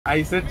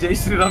I said Jai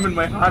Shri Ram in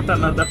my heart,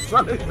 Anna. That's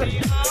what I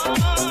said.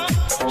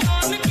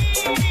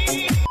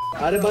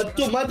 अरे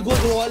बच्चों मत घुस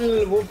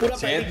वो पूरा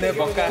छेद में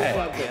बक्का है,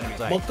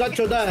 बक्का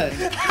चौदा है।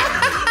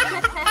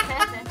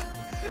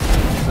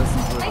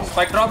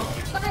 Spike drop,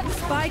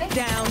 spike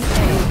down.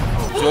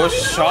 जो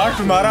शॉट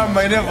मारा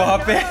मैंने वहां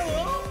पे।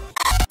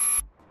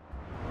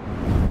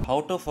 How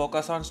to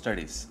focus on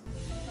studies?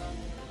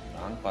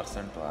 Wrong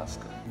person to ask.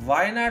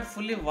 Why not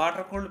fully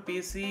water cooled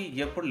PC?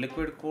 ఎప్పుడు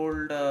liquid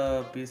cooled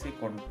PC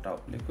కొంటావు?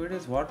 Liquid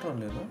is water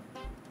only, no?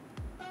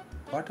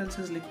 What else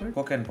is liquid?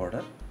 Cocaine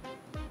powder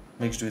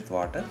mixed with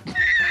water.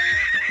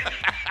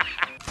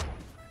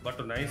 But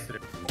nice.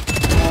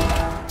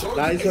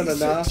 Nice one,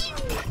 Anna.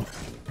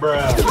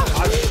 Bruh.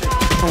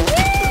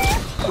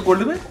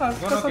 Goldy Bhai,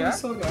 आपका सब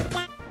miss हो गया।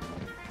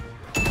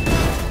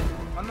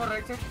 One more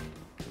right side.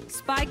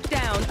 Spike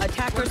down,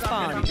 attacker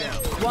spawn.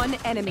 One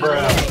enemy.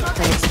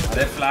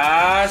 अरे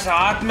flash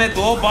हाथ में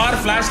 2 बार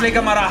flash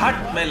लेकर मारा। हट,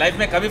 मैं लाइफ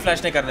में कभी फ्लैश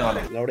नहीं करने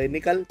वाला। लौड़े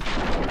निकल।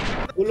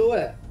 पुल हुआ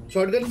है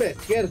शॉटगन पे।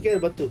 केयर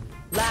बत्तू।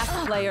 Last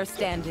player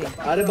standing.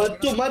 अरे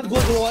बत्तू मत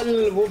घुस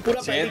वो पूरा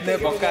छेद में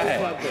बक्का है,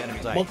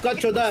 बक्का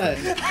चौदा है।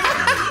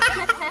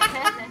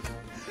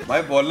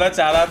 मैं बोलना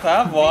चाह रहा था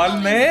वॉल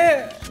में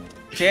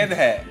छेद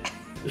है,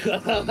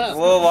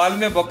 वो वॉल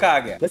में बक्का आ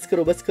गया। बस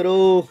करो।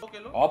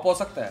 ऑफ हो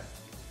सकता है।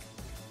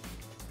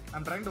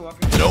 I'm trying to walk.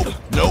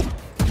 Nope.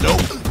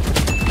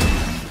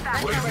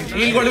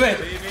 Heal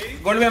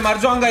gold में मर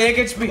जाऊंगा। 1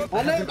 HP।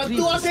 अरे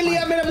बत्तू आके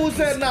लिया मेरे मुंह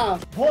से ना।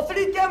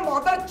 भोसड़ी के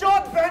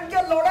मदरचोद पहन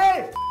के लौड़े।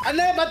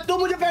 अरे बत्तू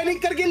मुझे पैनिक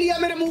करके लिया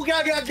मेरे मुंह के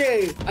आगे आके।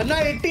 अन्ना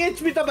 80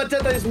 HP था बच्चा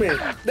था इसमें।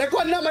 देखो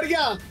अन्ना मर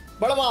गया।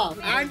 बड़वा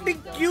आंटी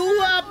क्यों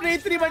आपने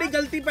इतनी बड़ी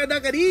गलती पैदा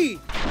करी?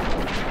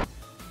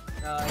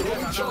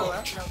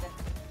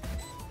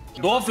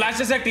 2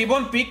 फ्लैशेस से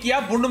टी-बोन पीक किया,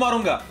 बुंड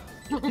मारूंगा।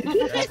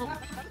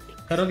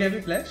 करोगे अभी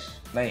फ्लैश?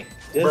 नहीं।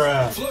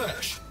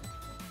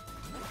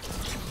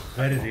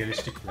 Very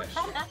realistic flash.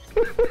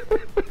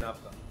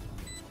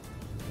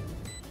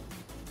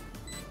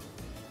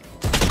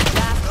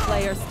 Last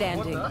player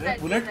standing.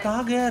 Bullet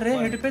कहाँ गया रे?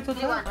 हेड पे तो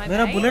था।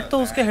 मेरा बुलेट तो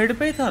उसके हेड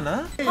पे ही था ना।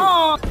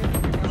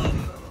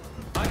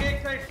 आगे एक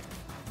side.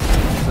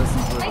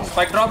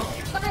 Spike drop.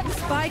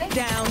 Spike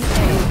down.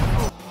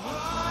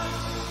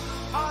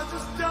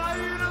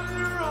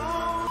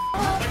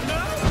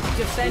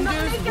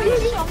 Defenders.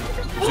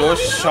 जो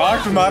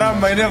शॉट मारा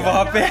मैंने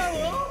वहां पे।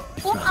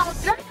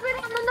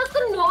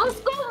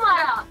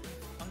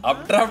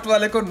 अपड्राफ्ट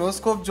वाले को नो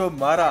स्कोप जो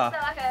मारा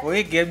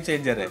वही गेम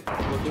चेंजर है।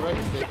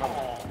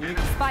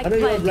 Spike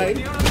planted.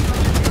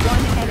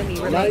 One enemy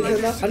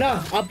remaining. अन्ना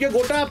आपके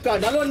गोटा आपका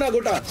डालो अन्ना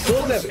गोटा।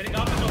 क्लोज है।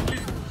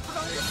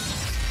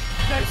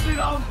 Jai Shri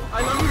Ram.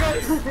 I love you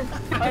guys.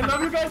 I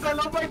love you guys. I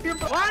love my team.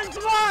 Once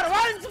more.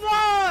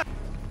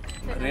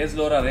 Race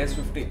Laura race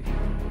 50।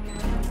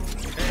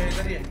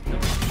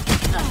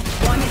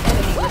 One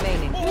enemy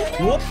remaining.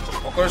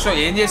 ఒక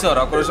ఏం చేసావు?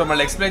 ఒక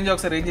మళ్ళీ ఎక్స్ప్లెయిన్ చేయ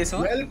ఒకసారి ఏం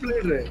చేసావు? Well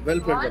played रे, well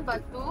played.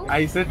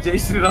 I said Jai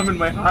Shri Ram in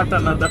my heart,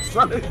 Anna. That's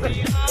what I said.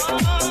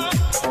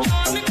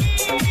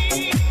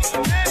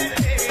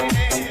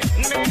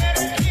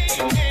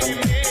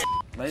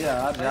 भैया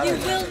You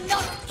will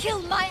not kill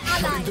my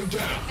ally.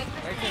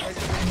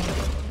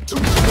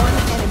 One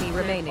enemy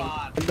remaining.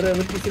 अंदर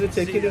अभी किसी ने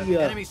चेक ही नहीं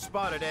किया।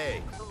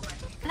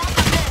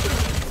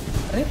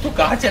 अरे तू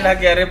कहाँ चला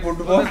गया रे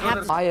football?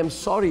 I am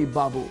sorry,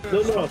 Babu.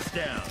 No.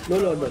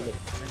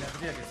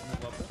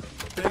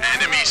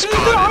 Enemy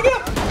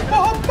spotted.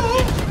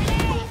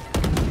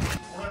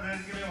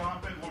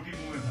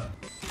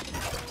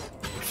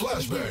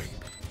 Flashbang.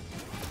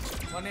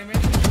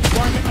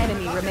 One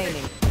enemy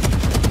remaining.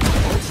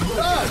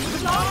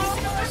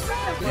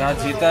 क्या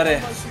जीता रे?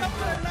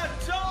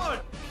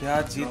 क्या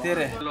जीते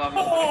रे?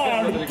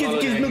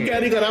 किसने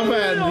कैरी करा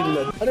मैं?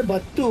 अरे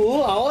बत्तू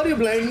how are you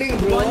blinding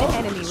bro? One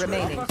enemy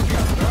remaining.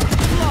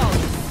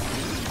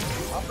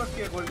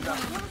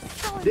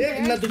 देख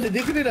ना तुझे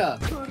दिख नहीं रहा?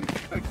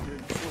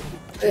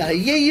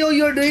 ये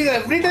you're doing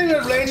every time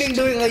you're blinding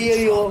doing ये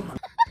नहीं।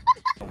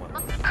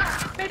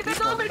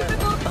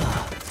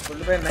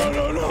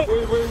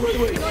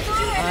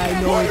 I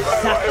know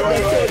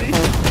exactly.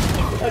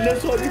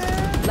 Sorry.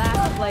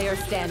 Last player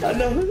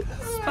standing.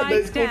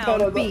 Spike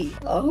down B.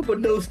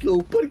 बंदा उसके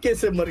ऊपर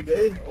कैसे मर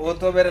गए? वो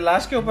तो मेरे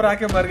लाश के ऊपर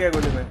आके मर गया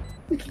गोली में।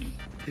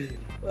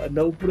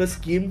 ना पूरा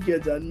स्कीम किया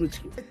जानबूझ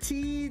के।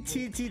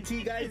 छी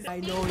guys. I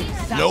know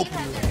exactly.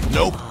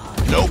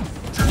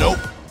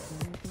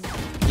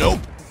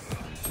 Nope.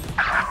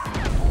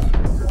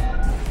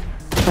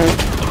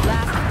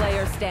 Last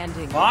player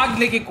standing.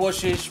 भागने की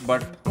कोशिश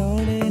बट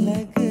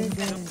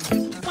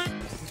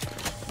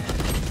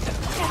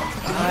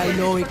I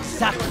know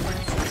exactly.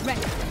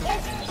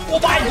 ओ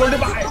भाई गोल्डी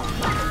भाई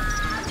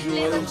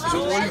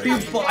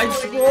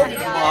को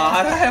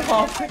मारा है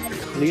वहाँ पे।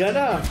 लिया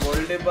ना?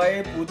 गोल्डी भाई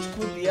पूछ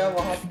को दिया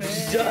वहाँ पे।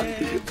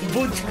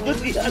 पूछ को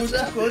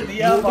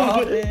दिया वहाँ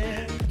पे।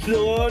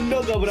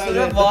 दोनों घबरा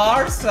गए।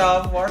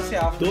 व्हाट्सएप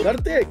तो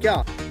करते हैं क्या?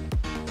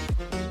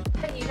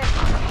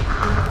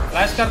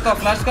 फ्लैश करता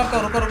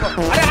हूँ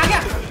रुको। अरे आ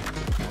गया।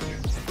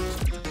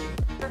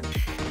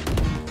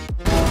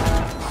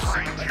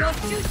 Your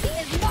duty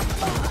is not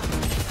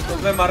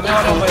over. मैं मरने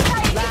वाला हूँ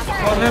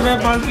भाई, मैं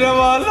मरने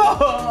वाला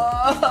हूँ।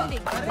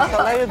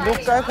 साला ये दुख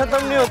का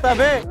खत्म नहीं होता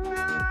बे।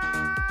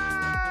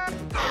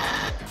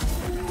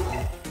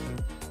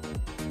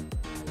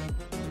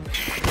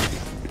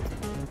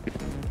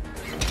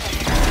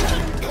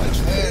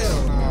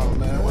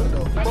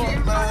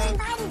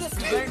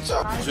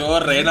 जो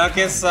रेना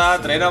के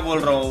साथ, रेना बोल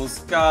रहा हूँ,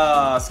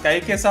 उसका स्काई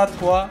के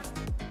साथ हुआ,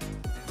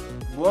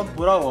 बहुत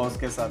बुरा हुआ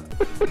उसके साथ।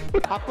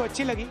 आपको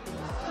अच्छी लगी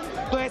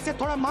तो ऐसे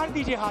थोड़ा मार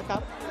दीजिए हाथ,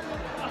 आप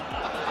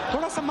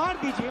थोड़ा सा मार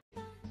दीजिए।